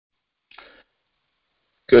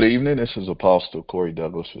Good evening. This is Apostle Corey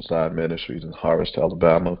Douglas with Zion Ministries in Harvest,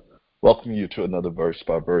 Alabama. Welcome you to another verse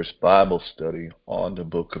by verse Bible study on the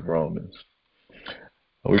book of Romans.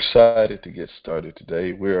 We're excited to get started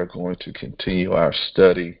today. We are going to continue our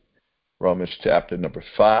study, Romans chapter number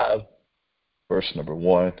 5, verse number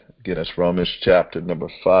 1. Again, it's Romans chapter number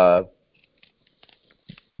 5,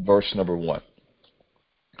 verse number 1.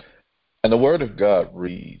 And the word of God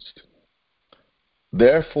reads,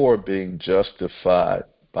 "Therefore, being justified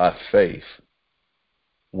by faith,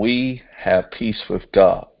 we have peace with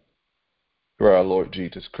God through our Lord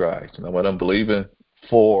Jesus Christ." Now, what I'm believing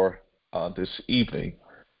for this evening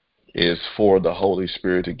is for the Holy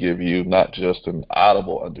Spirit to give you not just an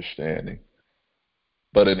audible understanding,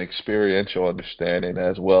 but an experiential understanding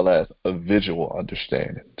as well as a visual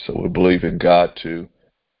understanding. So we believe in God to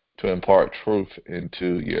impart truth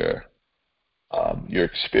into your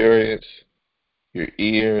experience, your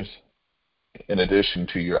ears, in addition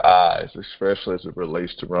to your eyes, especially as it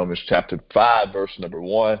relates to Romans chapter 5, verse number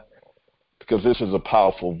 1, because this is a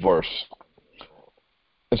powerful verse.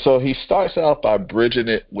 And so he starts out by bridging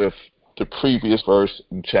it with the previous verse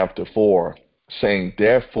in chapter 4, saying,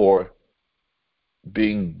 "Therefore,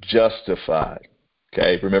 being justified."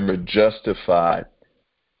 Okay, remember, justified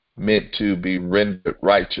meant to be rendered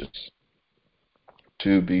righteous,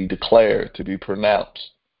 to be declared, to be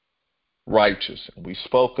pronounced righteous. And we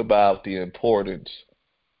spoke about the importance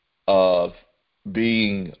of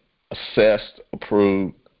being assessed,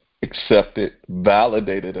 approved, accepted,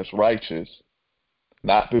 validated as righteous,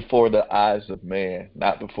 not before the eyes of man,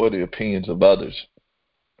 not before the opinions of others,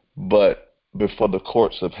 but before the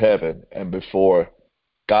courts of heaven and before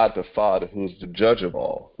God the Father, who is the judge of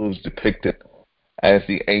all, who is depicted as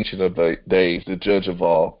the Ancient of Days, the judge of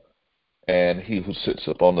all, and he who sits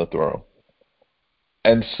upon the throne.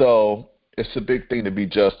 And so it's a big thing to be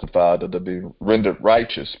justified or to be rendered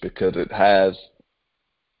righteous because it has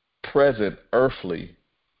present earthly,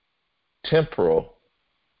 temporal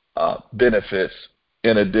benefits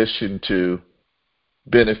in addition to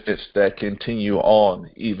benefits that continue on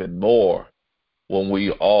even more when we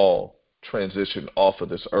all transition off of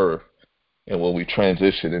this earth and when we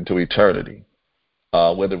transition into eternity,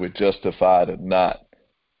 whether we're justified or not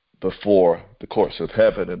before the courts of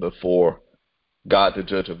heaven and before God, the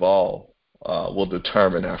judge of all, will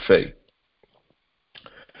determine our fate.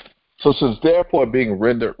 So it says, "Therefore, being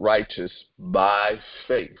rendered righteous by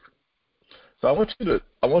faith." So I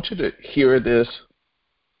want you to hear this,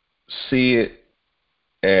 see it,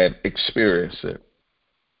 and experience it.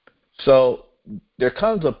 So there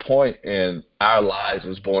comes a point in our lives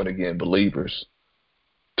as born again believers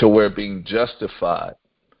to where being justified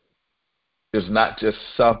is not just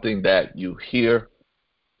something that you hear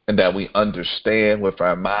and that we understand with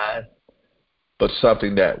our mind, but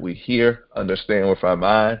something that we hear, understand with our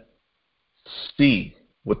mind, see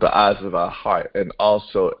with the eyes of our heart, and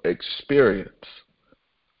also experience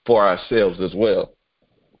for ourselves as well.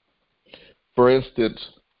 For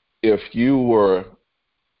instance, if you were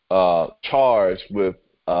charged with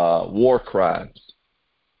war crimes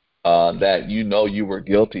that you know you were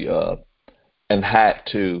guilty of and had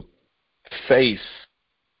to face,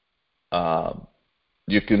 um,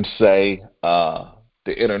 you can say,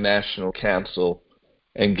 the International Council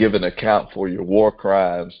and give an account for your war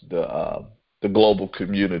crimes, the global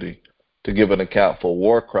community to give an account for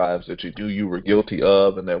war crimes that you knew you were guilty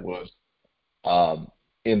of, and there was um,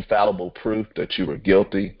 infallible proof that you were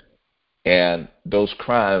guilty, and those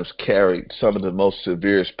crimes carried some of the most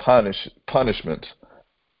severest punishments.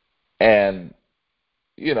 And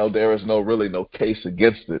there is really no case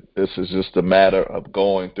against it. This is just a matter of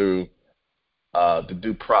going through the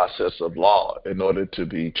due process of law in order to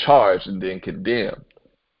be charged and then condemned.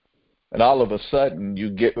 And all of a sudden, you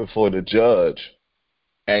get before the judge,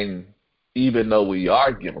 and even though we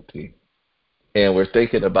are guilty, and we're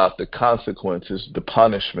thinking about the consequences, the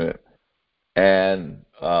punishment, and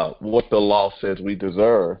what the law says we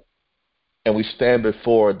deserve, and we stand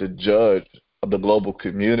before the judge of the global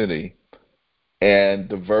community, and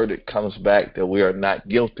the verdict comes back that we are not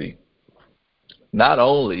guilty. Not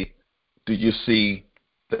only do you see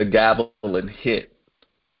the gavel and hit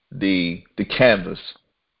the canvas,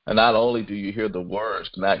 and not only do you hear the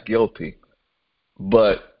words "not guilty,"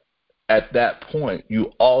 but at that point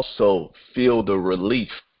you also feel the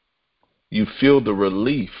relief. You feel the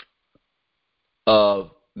relief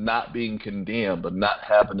of not being condemned, but not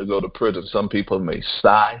having to go to prison. Some people may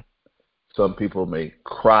sigh, some people may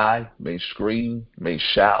cry, may scream, may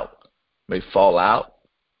shout, may fall out.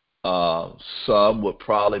 Some would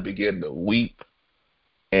probably begin to weep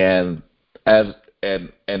and as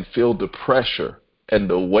and feel the pressure and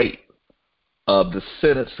the weight of the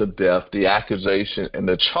sentence of death, the accusation, and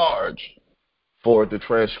the charge for the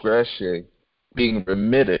transgression being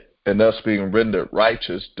remitted and thus being rendered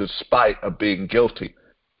righteous despite of being guilty.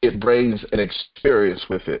 It brings an experience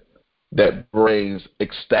with it that brings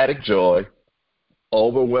ecstatic joy,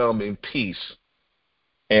 overwhelming peace,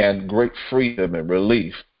 and great freedom and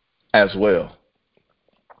relief as well.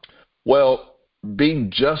 Well,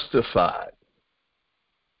 being justified,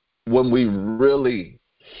 when we really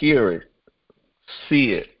hear it,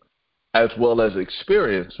 see it, as well as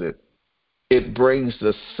experience it, it brings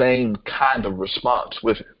the same kind of response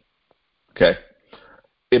with it. Okay?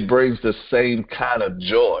 It brings the same kind of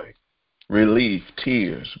joy, relief,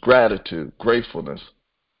 tears, gratitude, gratefulness,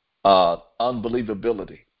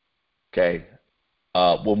 unbelievability. Okay?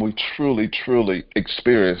 When we truly, truly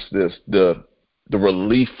experience this, the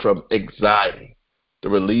relief from anxiety, the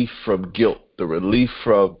relief from guilt, the relief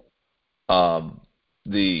from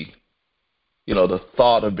the the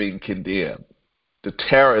thought of being condemned, the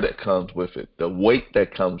terror that comes with it, the weight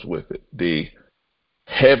that comes with it, the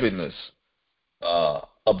heaviness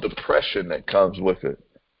of depression that comes with it.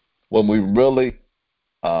 When we really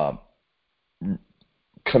um,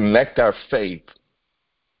 connect our faith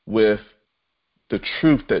with the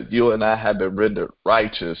truth that you and I have been rendered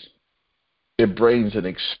righteous, it brings an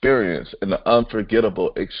experience, an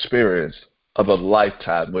unforgettable experience of a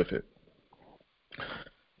lifetime with it.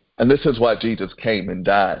 And this is why Jesus came and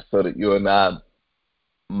died, so that you and I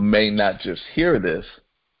may not just hear this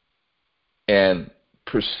and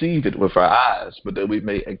perceive it with our eyes, but that we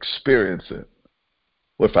may experience it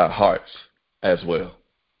with our hearts as well.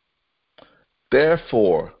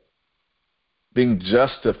 Therefore, being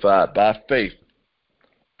justified by faith.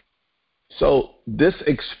 So this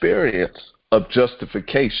experience of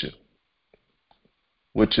justification,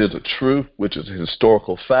 which is a truth, which is a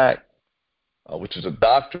historical fact, which is a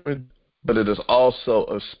doctrine, but it is also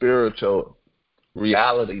a spiritual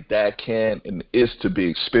reality that can and is to be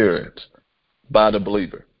experienced by the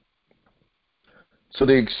believer. So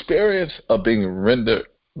the experience of being rendered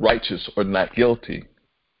righteous or not guilty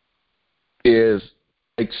is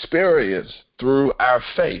experienced through our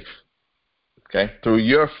faith, okay? Through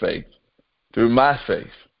your faith, through my faith,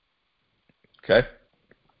 okay?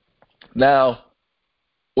 Now,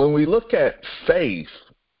 when we look at faith,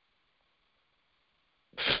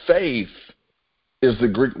 faith is the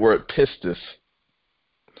Greek word pistis.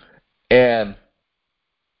 And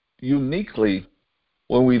uniquely,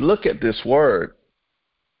 when we look at this word,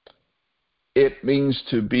 it means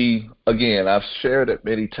to be, again, I've shared it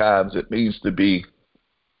many times, it means to be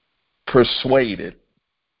persuaded.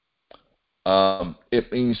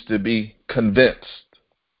 It means to be convinced.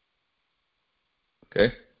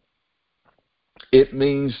 Okay? It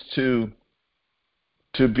means to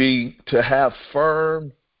have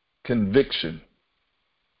firm conviction,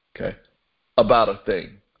 okay, about a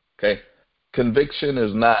thing. Okay? Conviction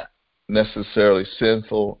is not necessarily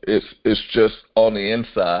sinful. It's just on the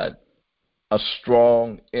inside, a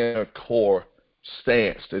strong inner core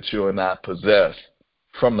stance that you and I possess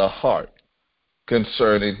from the heart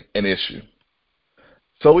concerning an issue.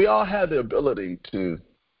 So we all have the ability to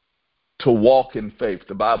walk in faith.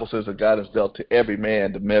 The Bible says that God has dealt to every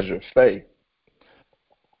man the measure of faith.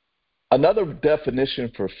 Another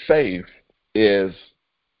definition for faith is,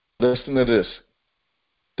 listen to this,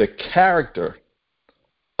 the character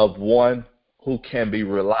of one who can be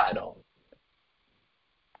relied on.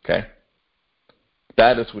 Okay?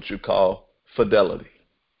 That is what you call fidelity,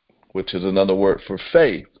 which is another word for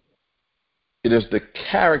faith. It is the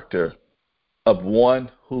character of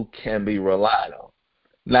one who can be relied on.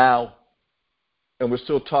 Now, and we're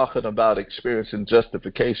still talking about experiencing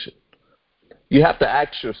justification. You have to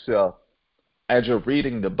ask yourself, as you're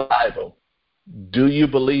reading the Bible, do you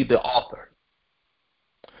believe the author?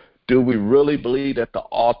 Do we really believe that the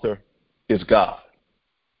author is God?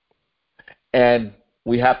 And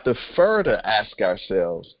we have to further ask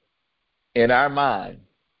ourselves, in our mind,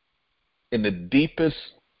 in the deepest,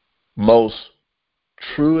 most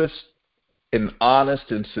truest, and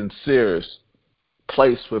honest and sincerest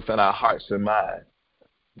place within our hearts and minds,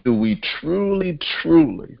 do we truly,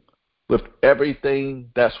 truly, with everything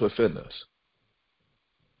that's within us,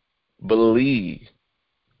 believe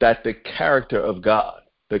that the character of God,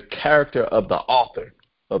 the character of the author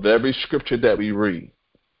of every scripture that we read,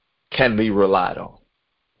 can be relied on?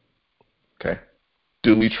 Okay?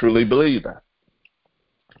 Do we truly believe that?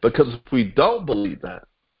 Because if we don't believe that,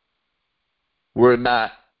 we're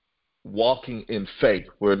not walking in faith.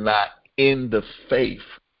 We're not in the faith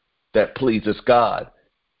that pleases God.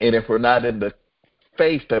 And if we're not in the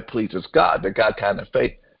faith that pleases God, the God kind of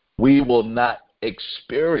faith, we will not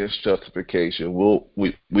experience justification.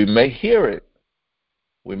 We may hear it,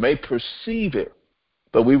 we may perceive it,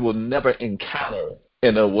 but we will never encounter it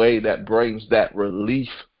in a way that brings that relief,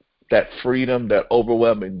 that freedom, that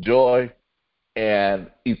overwhelming joy, and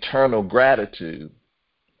eternal gratitude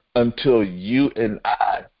until you and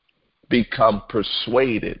I become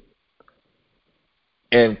persuaded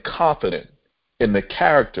and confident in the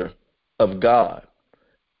character of God,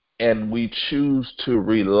 and we choose to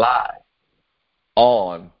rely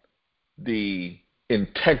on the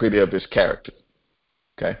integrity of his character.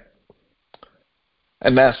 Okay?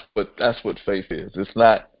 And that's what faith is. It's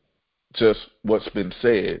not just what's been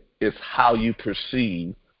said, it's how you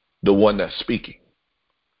perceive the one that's speaking,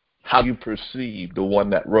 how you perceive the one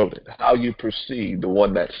that wrote it, how you perceive the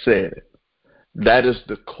one that said it. That is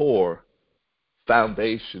the core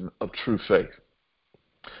foundation of true faith.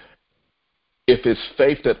 If it's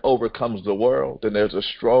faith that overcomes the world, then there's a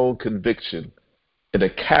strong conviction in the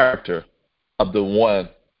character of the one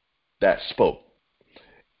that spoke.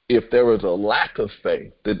 If there is a lack of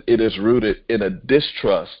faith, then it is rooted in a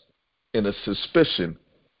distrust, in a suspicion,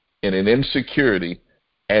 in an insecurity,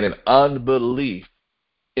 and an unbelief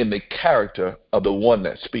in the character of the one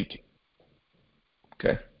that's speaking.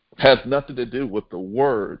 Okay? Has nothing to do with the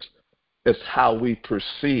words. It's how we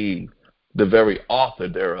perceive the very author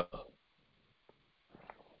thereof.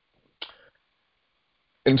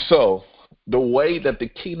 And so, the way that the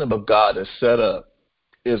kingdom of God is set up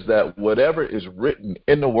is that whatever is written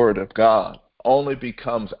in the Word of God only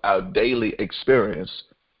becomes our daily experience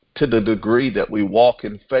to the degree that we walk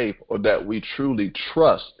in faith or that we truly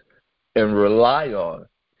trust and rely on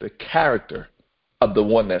the character of the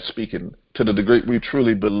one that's speaking, to the degree we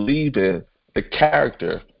truly believe in the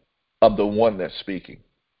character of the one that's speaking.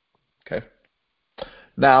 Okay?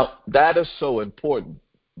 Now, that is so important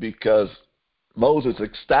because Moses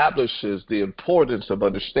establishes the importance of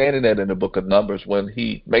understanding that in the book of Numbers when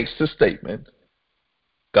he makes the statement,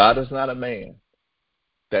 God is not a man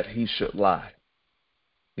that he should lie,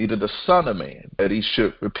 neither the son of man that he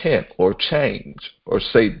should repent or change or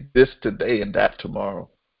say this today and that tomorrow,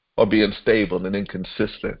 or be unstable and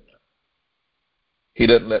inconsistent. He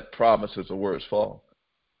doesn't let promises or words fall.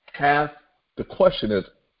 The question is,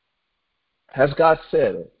 has God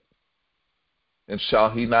said it? And shall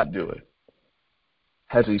he not do it?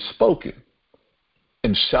 Has he spoken?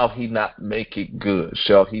 And shall he not make it good?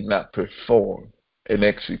 Shall he not perform and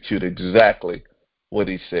execute exactly what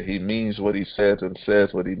he said? He means what he says and says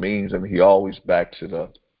what he means, and he always backs it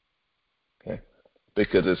up. Okay?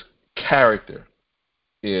 Because his character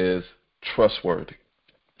is trustworthy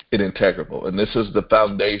and integrable. And this is the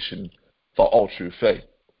foundation for all true faith.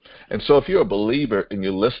 And so if you're a believer and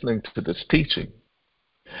you're listening to this teaching,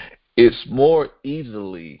 it's more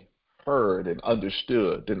easily heard and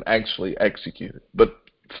understood than actually executed. But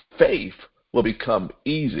faith will become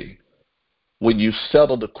easy when you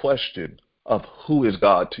settle the question of who is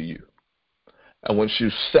God to you. And once you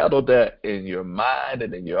settle that in your mind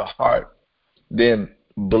and in your heart, then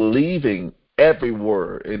believing every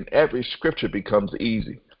word in every scripture becomes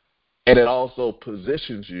easy. And it also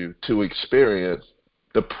positions you to experience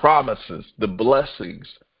the promises, the blessings,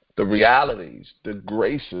 the realities, the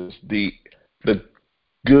graces, the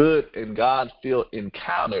good and God-filled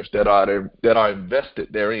encounters that are invested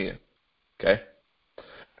therein. Okay?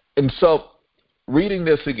 And so, reading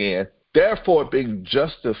this again, therefore being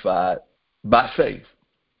justified by faith,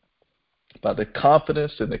 by the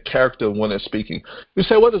confidence and the character of one that's speaking. You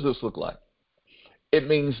say, what does this look like? It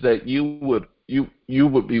means that you would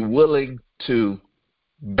be willing to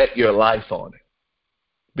bet your life on it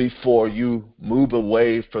before you move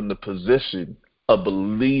away from the position of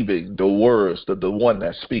believing the words of the one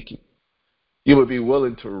that's speaking. You would be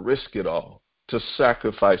willing to risk it all, to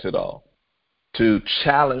sacrifice it all, to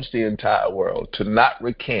challenge the entire world, to not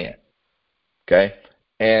recant, okay,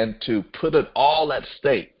 and to put it all at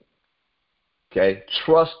stake, okay,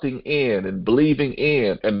 trusting in and believing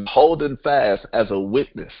in and holding fast as a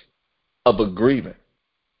witness of agreement,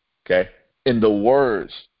 okay, in the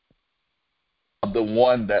words of the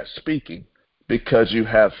one that's speaking, because you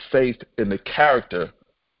have faith in the character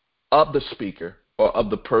of the speaker or of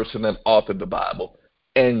the person that authored the Bible,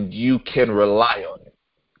 and you can rely on it.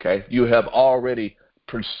 Okay? You have already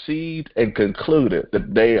perceived and concluded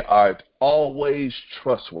that they are always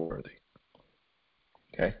trustworthy.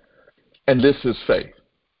 Okay? And this is faith.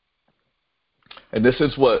 And this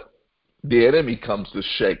is what the enemy comes to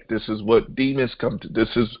shake. This is what demons come to.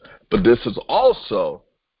 But this is also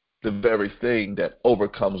the very thing that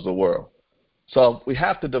overcomes the world. So we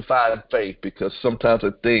have to define faith because sometimes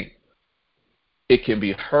I think it can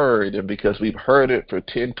be heard, and because we've heard it for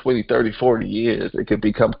 10, 20, 30, 40 years, it can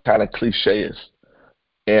become kind of cliches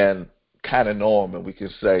and kind of norm, and we can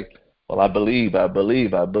say, well, I believe, I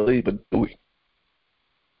believe, I believe, but do we?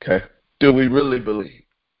 Okay. Do we really believe?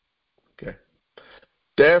 Okay.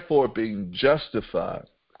 Therefore, being justified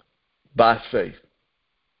by faith,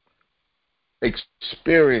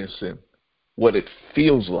 experiencing what it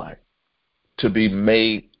feels like to be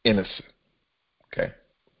made innocent. Okay.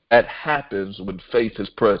 That happens when faith is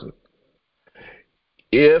present.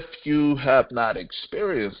 If you have not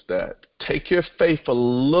experienced that, take your faith a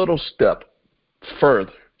little step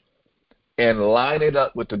further and line it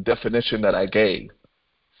up with the definition that I gave.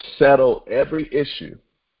 Settle every issue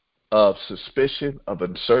of suspicion, of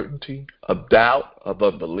uncertainty, of doubt, of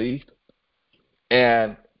unbelief,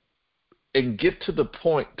 and get to the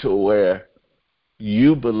point to where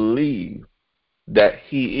you believe that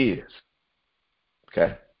He is.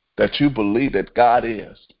 Okay? That you believe that God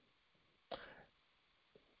is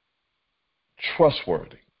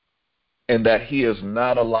trustworthy and that He is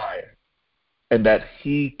not a liar and that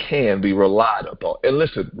He can be relied upon. And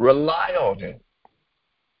listen, rely on Him.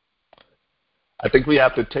 I think we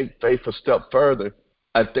have to take faith a step further.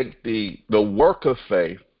 I think the work of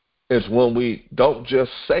faith is when we don't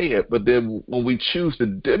just say it, but then when we choose to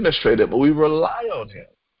demonstrate it, but we rely on Him.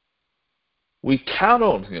 We count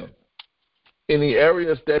on Him in the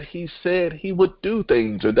areas that He said He would do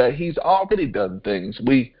things or that He's already done things.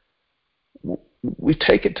 We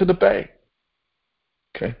take it to the bank.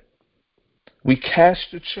 Okay? We cash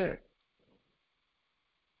the check.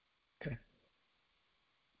 Okay?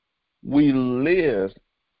 We live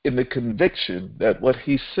in the conviction that what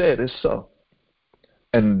He said is so.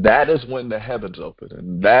 And that is when the heavens open.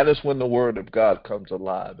 And that is when the Word of God comes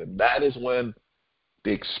alive. And that is when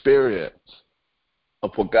the experience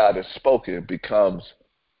of what God has spoken becomes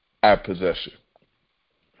our possession.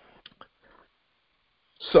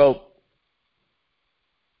 So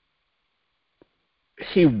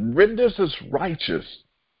He renders us righteous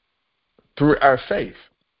through our faith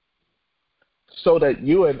so that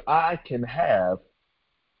you and I can have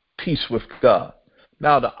peace with God.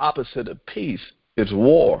 Now, the opposite of peace is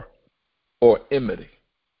war or enmity,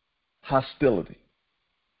 hostility,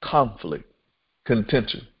 conflict,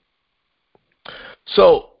 contention.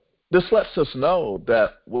 So this lets us know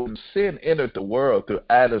that when sin entered the world through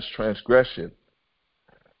Adam's transgression,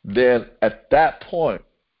 then at that point,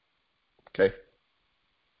 okay,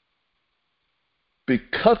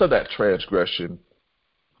 because of that transgression,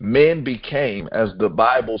 men became, as the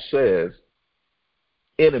Bible says,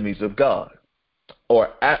 enemies of God or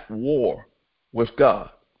at war with God.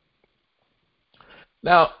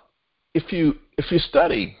 Now, if you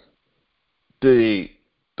study the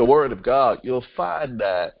Word of God, you'll find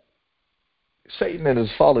that Satan and his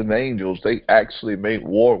fallen angels, they actually made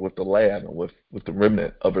war with the Lamb and with the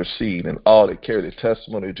remnant of her seed, and all that carried the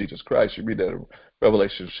testimony of Jesus Christ. You read that in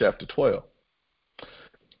Revelation chapter 12.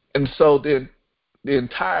 And so then the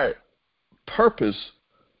entire purpose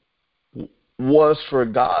was for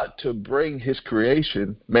God to bring His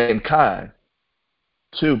creation, mankind,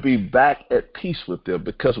 to be back at peace with them,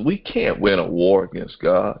 because we can't win a war against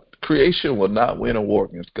God. Creation will not win a war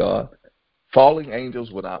against God. Falling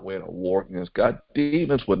angels will not win a war against God.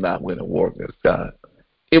 Demons will not win a war against God.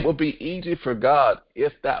 It would be easy for God,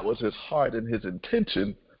 if that was His heart and His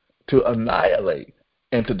intention, to annihilate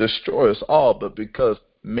and to destroy us all. But because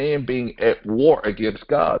man being at war against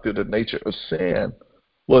God through the nature of sin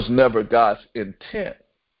was never God's intent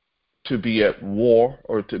to be at war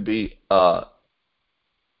or to be,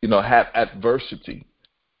 have adversity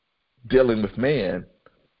dealing with man,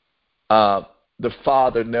 the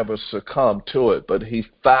Father never succumbed to it, but he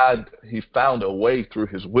found a way through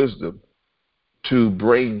His wisdom to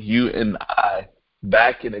bring you and I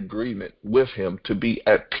back in agreement with Him, to be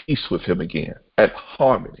at peace with Him again, at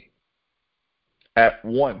harmony, at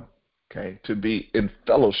one, okay, to be in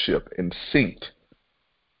fellowship, in sync,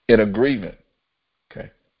 in agreement, okay,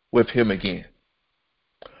 with Him again.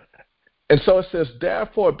 And so it says,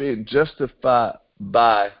 therefore, being justified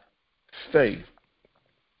by faith,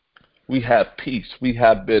 we have peace. We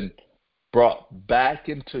have been brought back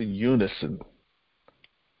into unison,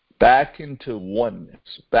 back into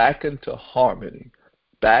oneness, back into harmony,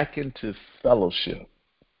 back into fellowship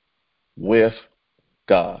with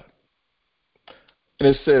God. And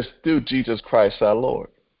it says, through Jesus Christ our Lord.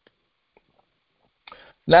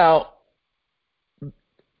 Now,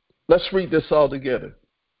 let's read this all together.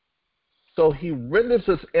 So He renders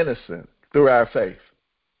us innocent through our faith.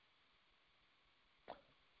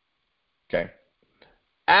 Okay.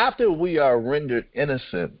 After we are rendered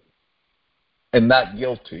innocent and not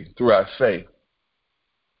guilty through our faith,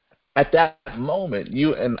 At that moment,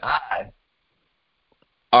 you and I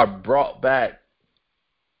are brought back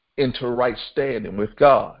into right standing with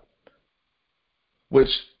God, which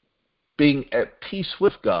being at peace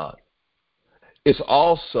with God is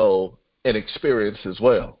also an experience as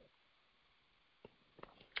well.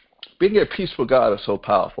 Being at peace with God is so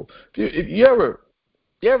powerful. If you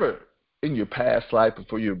ever in your past life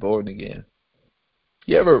before you were born again,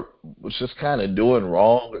 you ever was just kind of doing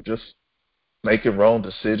wrong or just making wrong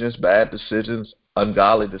decisions, bad decisions,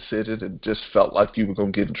 ungodly decisions, and just felt like you were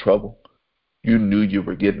going to get in trouble? You knew you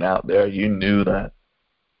were getting out there. You knew that,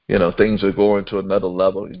 things are going to another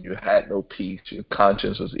level and you had no peace. Your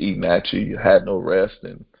conscience was eating at you. You had no rest,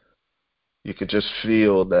 and you could just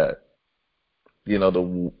feel that,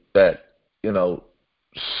 that, you know,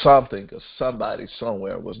 something or somebody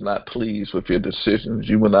somewhere was not pleased with your decisions.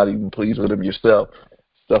 You were not even pleased with them yourself.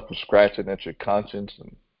 Stuff was scratching at your conscience,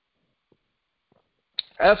 and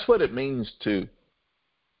that's what it means to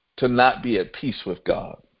not be at peace with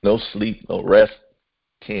God. No sleep, no rest,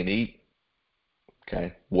 can't eat.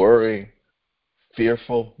 Okay, worry,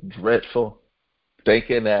 fearful, dreadful,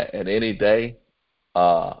 thinking that at any day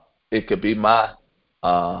uh, it could be my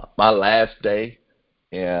last day,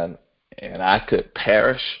 and I could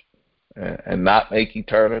perish and not make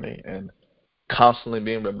eternity, and constantly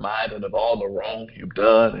being reminded of all the wrong you've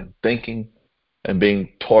done and thinking and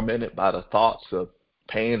being tormented by the thoughts of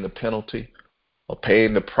paying the penalty or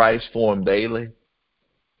paying the price for them daily.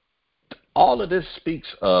 All of this speaks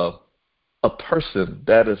of a person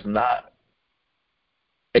that is not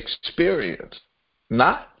experienced.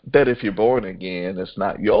 Not that if you're born again, it's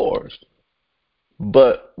not yours,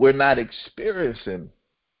 but we're not experiencing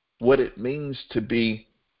what it means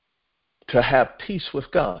to have peace with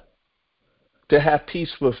God. To have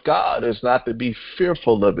peace with God is not to be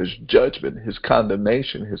fearful of his judgment, his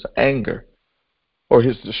condemnation, his anger, or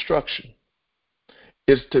his destruction.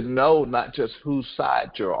 It's to know not just whose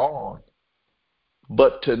side you're on,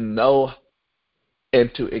 but to know and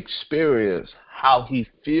to experience how he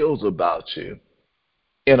feels about you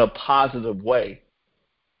in a positive way,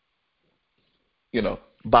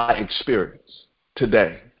 by experience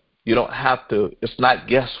today. You don't have to, it's not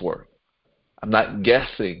guesswork. I'm not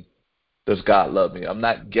guessing, does God love me? I'm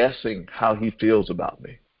not guessing how he feels about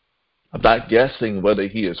me. I'm not guessing whether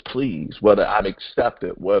he is pleased, whether I'm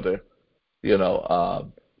accepted, whether, you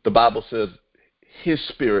know, the Bible says his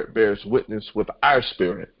spirit bears witness with our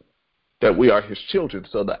spirit that we are his children.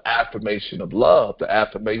 So the affirmation of love, the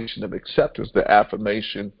affirmation of acceptance, the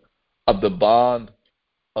affirmation of the bond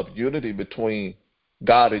of unity between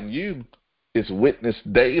God and you is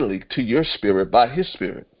witnessed daily to your spirit by his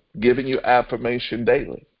spirit, giving you affirmation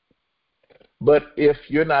daily. But if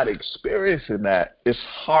you're not experiencing that, it's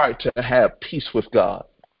hard to have peace with God.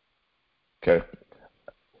 Okay.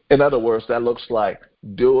 In other words, that looks like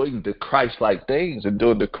doing the Christ-like things and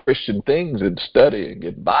doing the Christian things and studying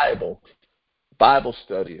and Bible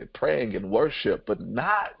study and praying and worship, but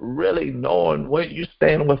not really knowing where you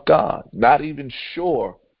stand with God, not even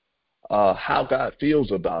sure how God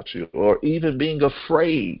feels about you, or even being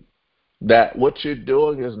afraid that what you're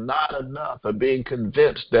doing is not enough, or being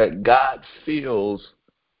convinced that God feels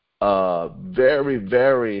very,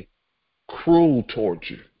 very cruel towards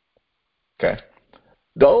you. Okay,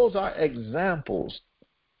 those are examples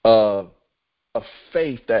of a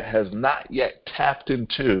faith that has not yet tapped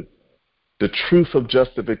into the truth of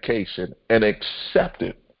justification and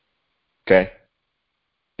accepted, okay,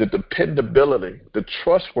 the dependability, the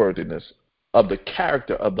trustworthiness of the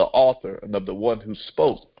character of the author and of the one who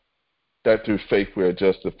spoke that through faith we are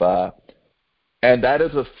justified. And that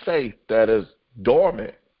is a faith that is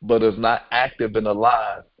dormant but is not active and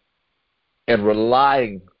alive and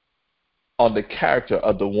relying on the character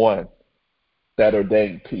of the one that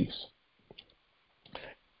ordained peace.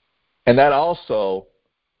 And that also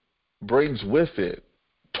brings with it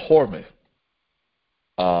torment,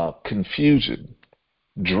 confusion,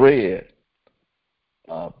 dread,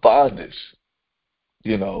 bondage,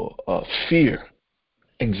 fear,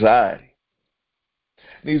 anxiety.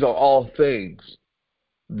 These are all things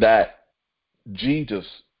that Jesus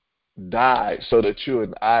died so that you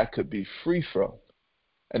and I could be free from,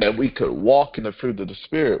 and that we could walk in the fruit of the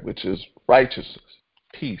Spirit, which is righteousness,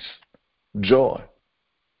 peace, joy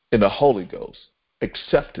in the Holy Ghost,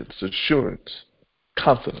 acceptance, assurance,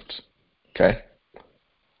 confidence. Okay?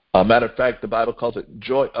 A matter of fact, the Bible calls it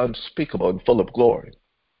joy unspeakable and full of glory.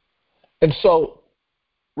 And so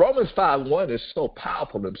Romans 5:1 is so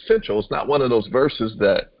powerful and central. It's not one of those verses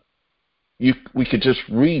that we could just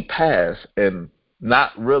read past and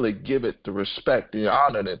not really give it the respect and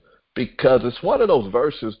honor it, because it's one of those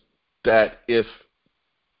verses that if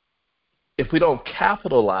if we don't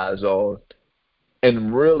capitalize on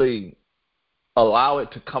and really allow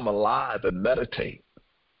it to come alive and meditate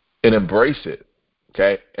and embrace it,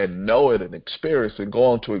 okay, and know it and experience and go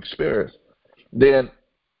on to experience, then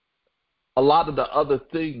a lot of the other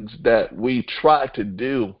things that we try to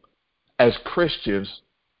do as Christians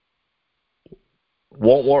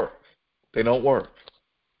won't work. They don't work.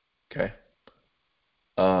 Okay.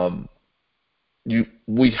 Um,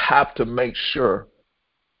 we have to make sure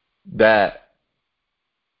that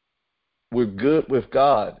we're good with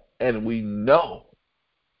God and we know,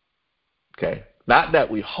 okay, not that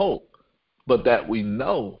we hope, but that we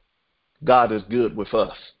know God is good with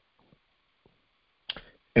us.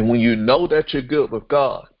 And when you know that you're good with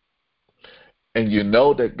God and you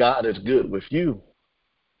know that God is good with you,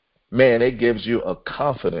 man, it gives you a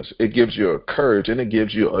confidence, it gives you a courage, and it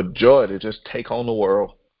gives you a joy to just take on the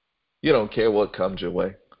world. You don't care what comes your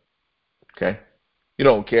way, okay? You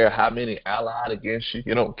don't care how many allied against you.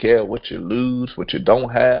 You don't care what you lose, what you don't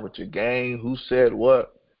have, what you gain, who said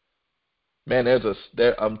what. Man,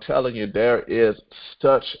 I'm telling you, there is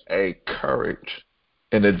such a courage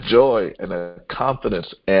and a joy and a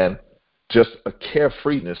confidence and just a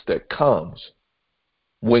carefreeness that comes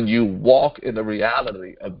when you walk in the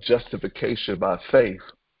reality of justification by faith,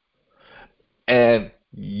 and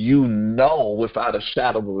you know without a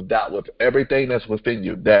shadow of a doubt, with everything that's within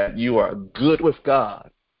you, that you are good with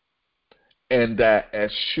God, and that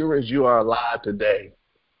as sure as you are alive today,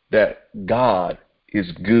 that God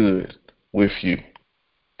is good with you.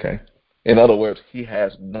 Okay? In other words, he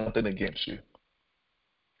has nothing against you.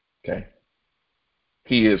 Okay?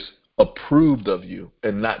 He is approved of you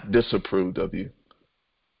and not disapproved of you.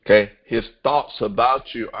 Okay? His thoughts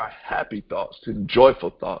about you are happy thoughts and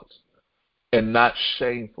joyful thoughts and not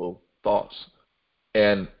shameful thoughts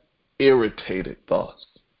and irritated thoughts.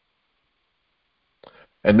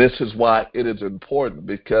 And this is why it is important,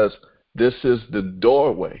 because this is the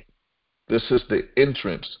doorway. This is the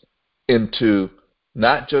entrance into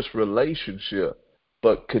not just relationship,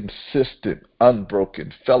 but consistent,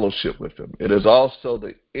 unbroken fellowship with him. It is also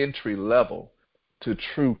the entry level to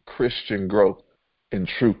true Christian growth and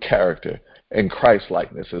true character and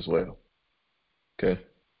Christ-likeness as well. Okay?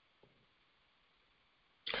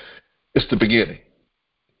 It's the beginning.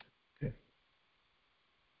 Okay?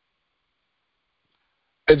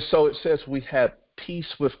 And so it says we have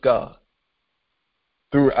peace with God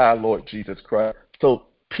through our Lord Jesus Christ. So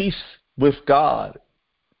peace with God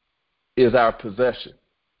is our possession.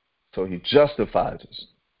 So he justifies us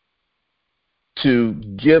to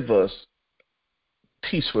give us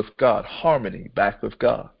peace with God, harmony back with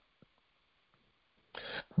God.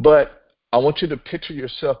 But I want you to picture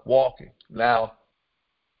yourself walking. Now,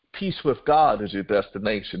 peace with God is your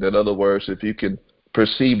destination. In other words, if you can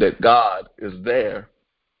perceive that God is there,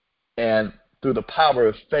 and through the power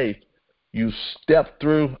of faith, you step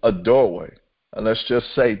through a doorway. And let's just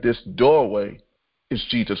say this doorway is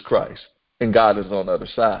Jesus Christ, and God is on the other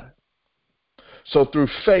side. So through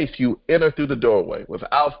faith, you enter through the doorway.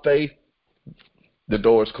 Without faith, the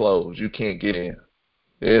door is closed. You can't get in.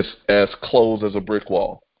 It's as closed as a brick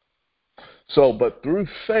wall. So, but through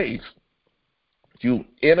faith, you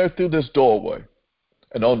enter through this doorway,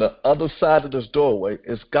 and on the other side of this doorway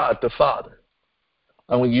is God the Father.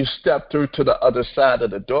 And when you step through to the other side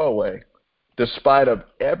of the doorway, despite of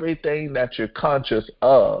everything that you're conscious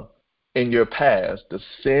of in your past, the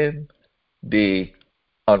sin, the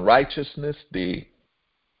unrighteousness, the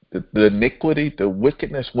iniquity, the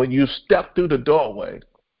wickedness, when you step through the doorway,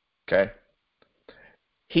 okay,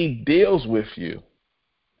 he deals with you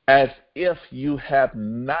as if you have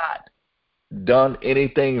not done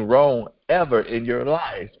anything wrong ever in your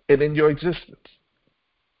life and in your existence.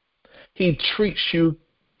 He treats you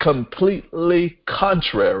completely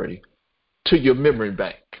contrary to your memory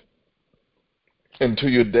bank and to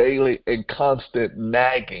your daily and constant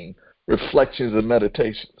nagging reflections and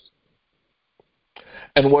meditations.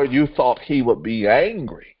 And where you thought he would be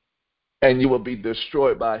angry and you would be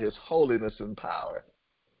destroyed by his holiness and power,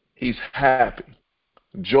 he's happy,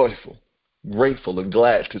 joyful, grateful, and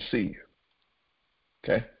glad to see you.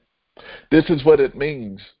 Okay? This is what it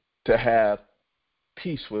means to have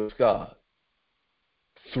peace with God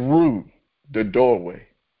through the doorway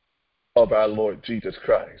of our Lord Jesus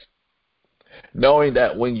Christ. Knowing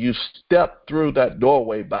that when you step through that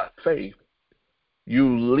doorway by faith,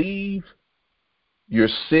 you leave your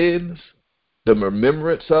sins, the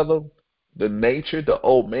remembrance of them, the nature, the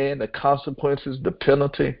old man, the consequences, the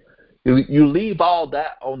penalty. You leave all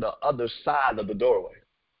that on the other side of the doorway.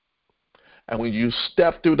 And when you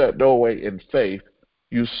step through that doorway in faith,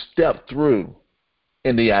 you step through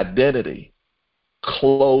in the identity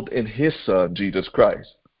clothed in his Son, Jesus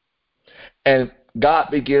Christ. And God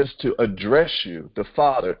begins to address you, the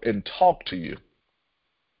Father, and talk to you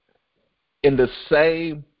in the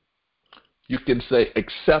same, you can say,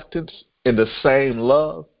 acceptance, in the same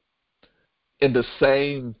love, in the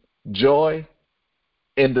same joy,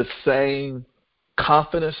 in the same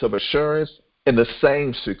confidence of assurance, in the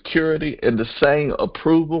same security, in the same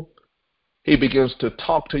approval. He begins to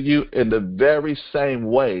talk to you in the very same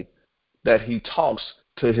way that he talks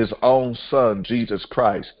to his own Son, Jesus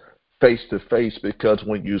Christ, face to face, because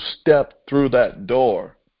when you step through that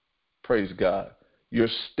door, praise God, you're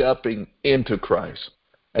stepping into Christ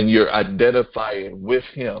and you're identifying with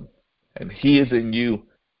him, and he is in you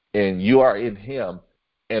and you are in him.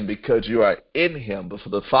 And because you are in him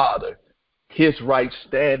before the Father, his right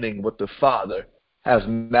standing with the Father has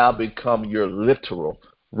now become your literal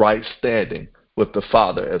right standing with the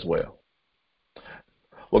Father as well.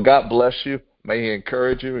 Well, God bless you. May he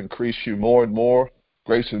encourage you, increase you more and more.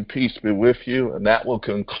 Grace and peace be with you. And that will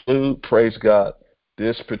conclude, praise God,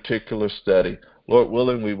 this particular study. Lord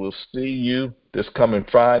willing, we will see you this coming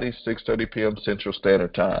Friday, 6:30 p.m. Central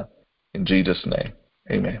Standard Time. In Jesus' name,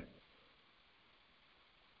 amen.